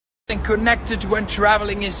Connected when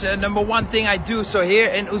traveling is number one thing I do. So here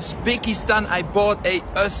in Uzbekistan I bought a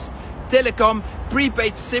Telecom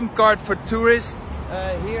prepaid SIM card for tourists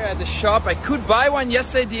here at the shop. I could buy one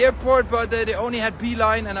yesterday at the airport, but they only had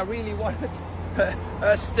Beeline and I really wanted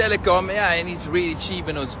Telecom. Yeah, and it's really cheap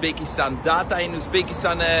in Uzbekistan. Data in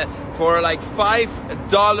Uzbekistan for like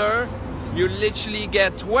 $5 you literally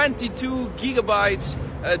get 22 gigabytes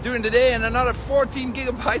during the day and another 14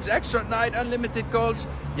 gigabytes extra at night, unlimited calls.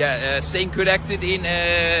 Yeah, staying connected in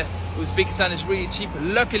Uzbekistan is really cheap,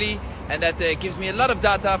 luckily, and that gives me a lot of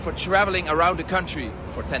data for traveling around the country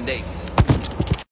for 10 days.